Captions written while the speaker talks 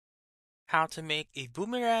How to make a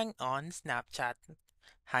boomerang on Snapchat.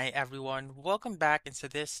 Hi everyone, welcome back into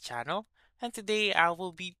this channel, and today I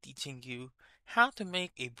will be teaching you how to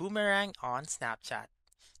make a boomerang on Snapchat.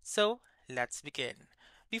 So let's begin.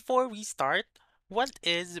 Before we start, what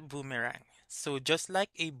is boomerang? So just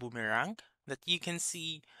like a boomerang that you can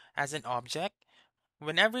see as an object,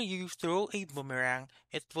 whenever you throw a boomerang,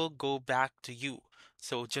 it will go back to you.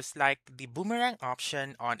 So just like the boomerang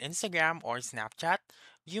option on Instagram or Snapchat,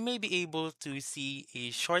 you may be able to see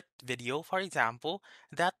a short video, for example,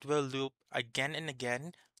 that will loop again and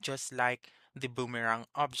again, just like the boomerang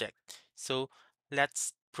object. So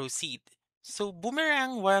let's proceed. So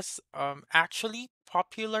boomerang was actually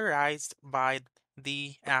popularized by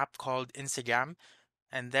the app called Instagram,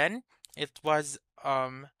 and then it was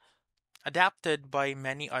adapted by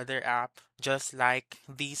many other apps just like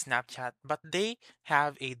the Snapchat, but they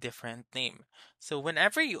have a different name. So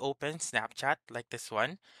whenever you open Snapchat like this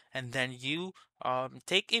one, and then you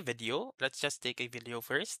take a video, let's just take a video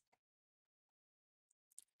first.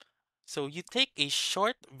 So you take a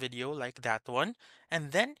short video like that one,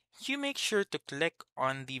 and then you make sure to click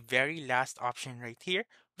on the very last option right here,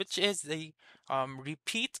 which is the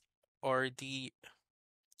repeat or the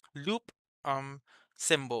loop um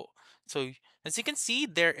symbol. So as you can see,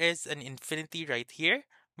 there is an infinity right here,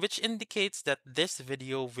 which indicates that this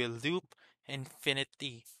video will loop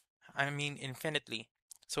infinity. Infinitely.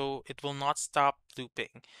 So it will not stop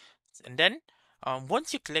looping. And then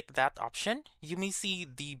once you click that option, you may see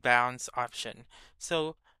the bounce option.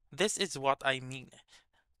 So this is what I mean.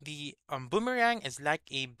 The boomerang is like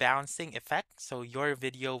a bouncing effect, so your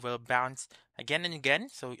video will bounce again and again.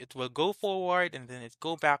 So it will go forward and then it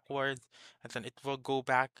go backwards and then it will go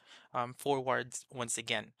back forwards once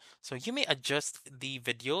again. So you may adjust the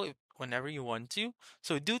video whenever you want to.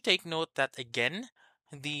 So do take note that again,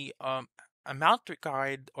 the amount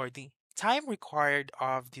required or the time required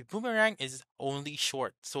of the boomerang is only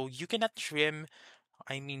short. So you cannot trim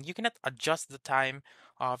you cannot adjust the time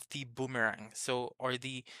of the boomerang, so or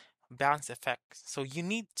the bounce effect. So you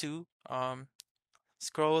need to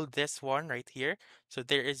scroll this one right here. So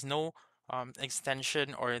there is no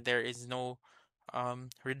extension or there is no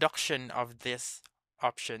reduction of this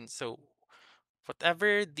option. So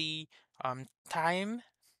whatever the time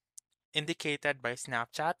indicated by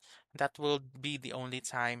Snapchat, that will be the only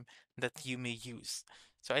time that you may use.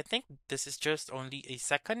 So I think this is just only a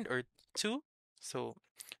second or two. So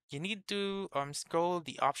you need to scroll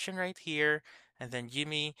the option right here, and then you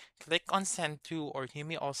may click on send to, or you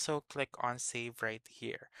may also click on save right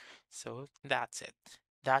here. So that's it.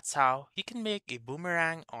 That's how you can make a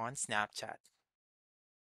boomerang on Snapchat.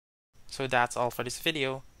 So that's all for this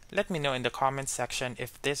video. Let me know in the comments section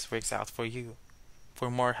if this works out for you. For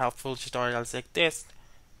more helpful tutorials like this,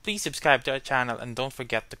 please subscribe to our channel and don't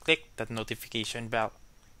forget to click that notification bell.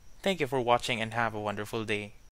 Thank you for watching and have a wonderful day.